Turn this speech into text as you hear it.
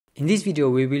In this video,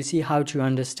 we will see how to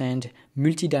understand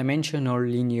multidimensional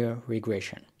linear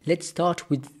regression. Let's start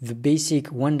with the basic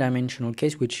one-dimensional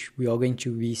case, which we are going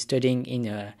to be studying in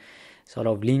a sort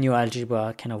of linear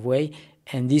algebra kind of way,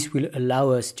 and this will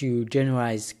allow us to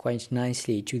generalize quite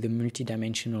nicely to the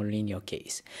multidimensional linear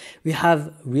case. We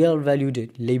have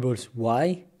real-valued labels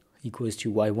y equals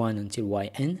to y1 until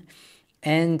yn,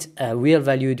 and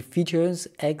real-valued features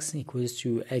x equals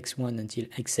to x1 until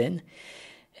xn.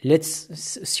 Let's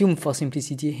assume for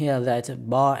simplicity here that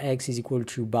bar x is equal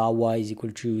to bar y is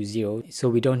equal to 0, so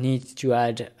we don't need to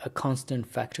add a constant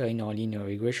factor in our linear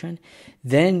regression.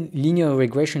 Then linear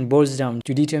regression boils down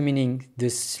to determining the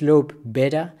slope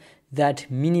beta that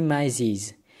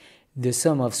minimizes the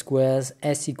sum of squares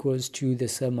s equals to the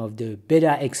sum of the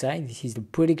beta xi, this is the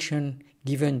prediction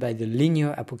given by the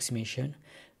linear approximation,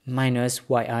 minus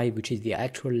yi, which is the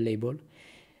actual label.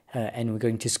 And we're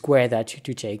going to square that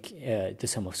to take the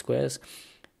sum of squares.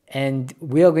 And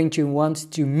we are going to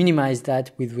want to minimize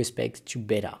that with respect to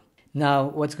beta. Now,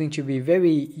 what's going to be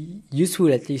very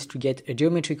useful, at least to get a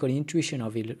geometrical intuition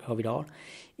of it all,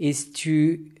 is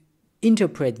to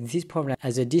interpret this problem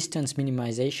as a distance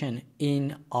minimization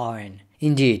in Rn.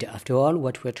 Indeed, after all,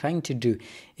 what we're trying to do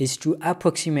is to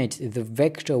approximate the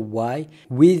vector y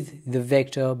with the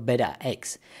vector beta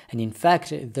x. And in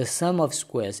fact, the sum of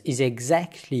squares is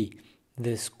exactly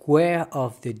the square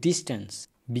of the distance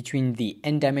between the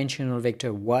n-dimensional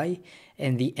vector y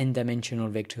and the n-dimensional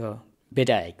vector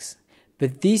beta x.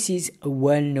 But this is a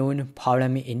well-known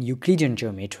problem in Euclidean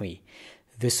geometry.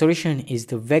 The solution is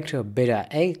the vector beta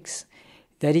x,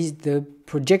 that is the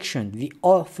projection, the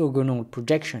orthogonal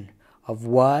projection of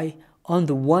y on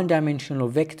the one-dimensional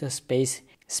vector space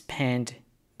spanned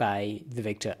by the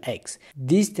vector x.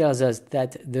 This tells us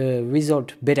that the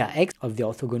result beta x of the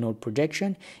orthogonal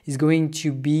projection is going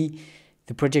to be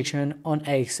the projection on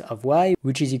x of y,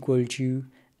 which is equal to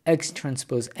x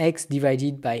transpose x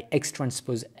divided by x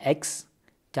transpose x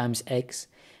times x,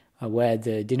 where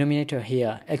the denominator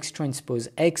here, x transpose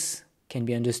x, can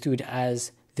be understood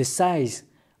as the size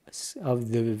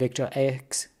of the vector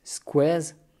x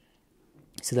squares,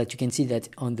 so that you can see that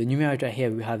on the numerator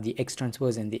here we have the x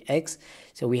transpose and the x,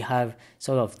 so we have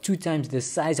sort of 2 times the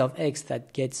size of x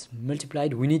that gets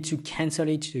multiplied. We need to cancel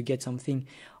it to get something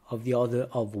of the order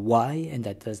of y, and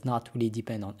that does not really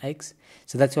depend on x,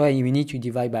 so that's why we need to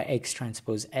divide by x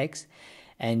transpose x,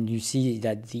 and you see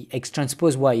that the x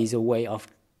transpose y is a way of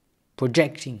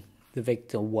projecting the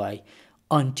vector y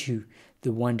onto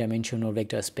the one-dimensional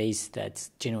vector space that's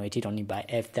generated only by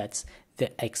f, that's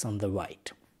the x on the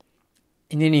right.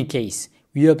 In any case,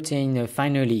 we obtain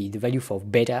finally the value for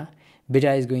beta.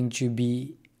 Beta is going to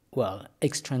be, well,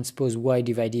 x transpose y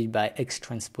divided by x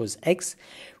transpose x,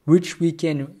 which we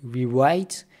can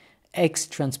rewrite x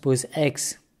transpose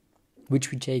x,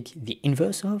 which we take the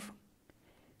inverse of,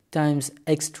 times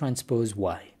x transpose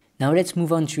y. Now let's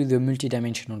move on to the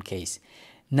multidimensional case.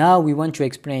 Now we want to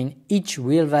explain each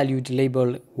real-valued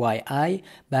label yi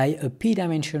by a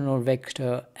p-dimensional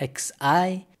vector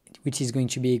xi, which is going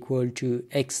to be equal to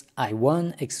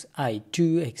xi1,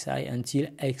 xi2, xi until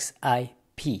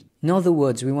xip. In other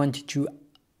words, we want to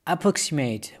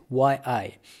approximate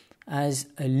yi as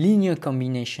a linear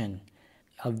combination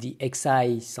of the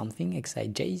xi something,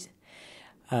 xij's,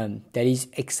 that is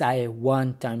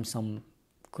xi1 times some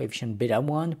coefficient beta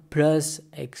 1 plus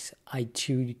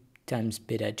xi2 times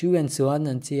beta 2 and so on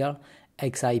until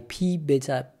xip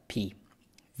beta p.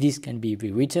 This can be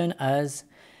rewritten as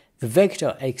the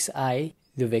vector xi,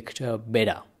 the vector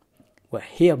beta, where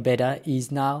here beta is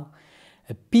now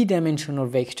a p-dimensional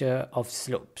vector of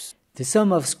slopes. The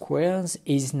sum of squares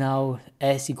is now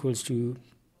s equals to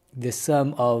the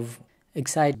sum of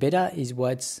xi beta is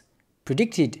what's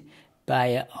predicted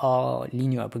by our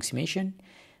linear approximation,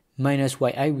 minus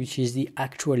yi, which is the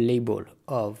actual label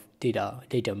of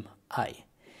datum I.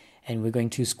 And we're going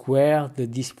to square the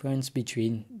difference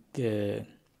between the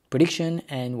prediction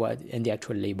and the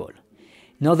actual label.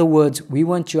 In other words, we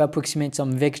want to approximate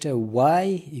some vector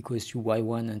y equals to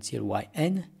y1 until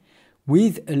yn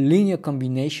with a linear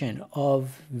combination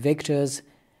of vectors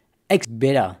x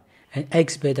beta. And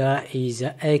x beta is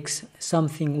x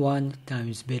something 1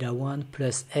 times beta 1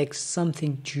 plus x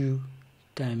something 2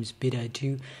 times beta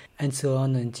 2 and so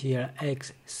on until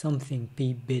x something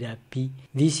p beta p.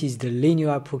 This is the linear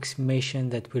approximation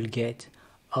that we'll get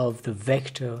of the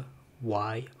vector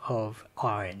y of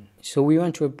Rn. So we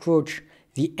want to approach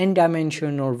the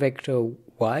n-dimensional vector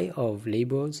y of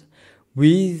labels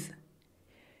with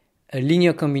a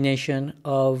linear combination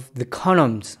of the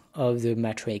columns of the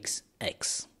matrix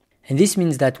X. And this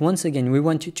means that once again we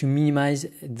want to minimize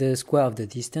the square of the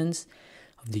distance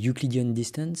of the Euclidean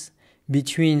distance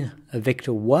between a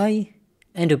vector y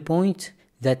and a point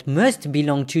that must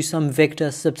belong to some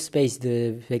vector subspace,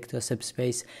 the vector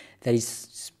subspace that is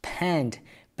spanned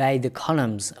by the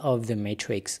columns of the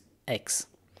matrix X.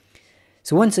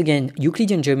 So once again,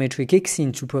 Euclidean geometry kicks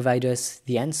in to provide us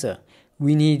the answer.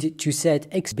 We need to set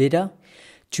x beta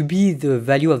to be the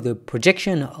value of the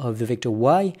projection of the vector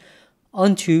y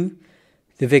onto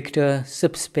the vector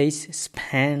subspace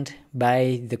spanned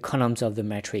by the columns of the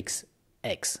matrix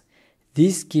X.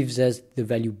 This gives us the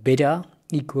value beta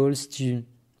equals to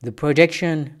the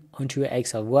projection onto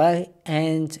X of y,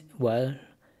 and, well,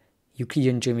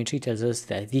 Euclidean geometry tells us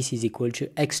that this is equal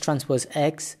to X transpose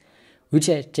X, which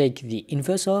I take the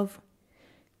inverse of,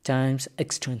 times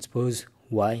X transpose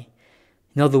Y.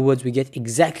 In other words, we get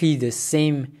exactly the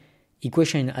same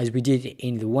equation as we did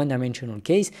in the one-dimensional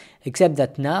case, except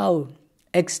that now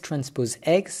X transpose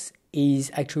X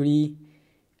is actually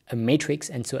a matrix,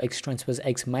 and so X transpose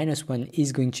X minus 1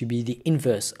 is going to be the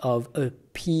inverse of a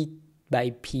P by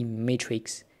P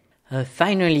matrix.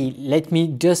 Finally, let me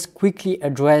just quickly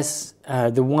address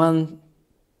the one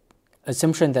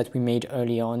assumption that we made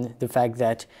early on, the fact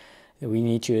that we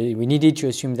needed to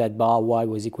assume that bar y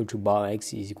was equal to bar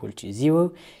x is equal to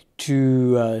 0.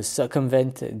 To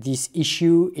circumvent this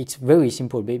issue, it's very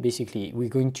simple. Basically, we're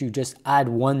going to just add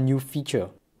one new feature.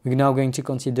 We're now going to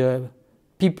consider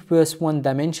p plus one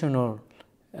dimensional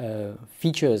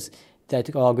features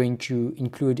that are going to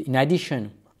include, in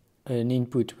addition, an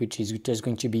input which is just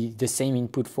going to be the same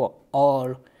input for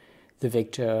all the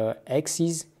vector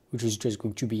x's, which is just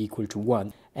going to be equal to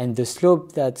 1. And the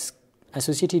slope that's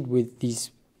associated with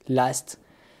this last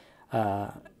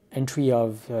entry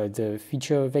of the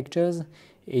feature vectors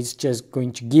is just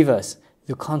going to give us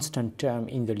the constant term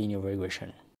in the linear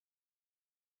regression.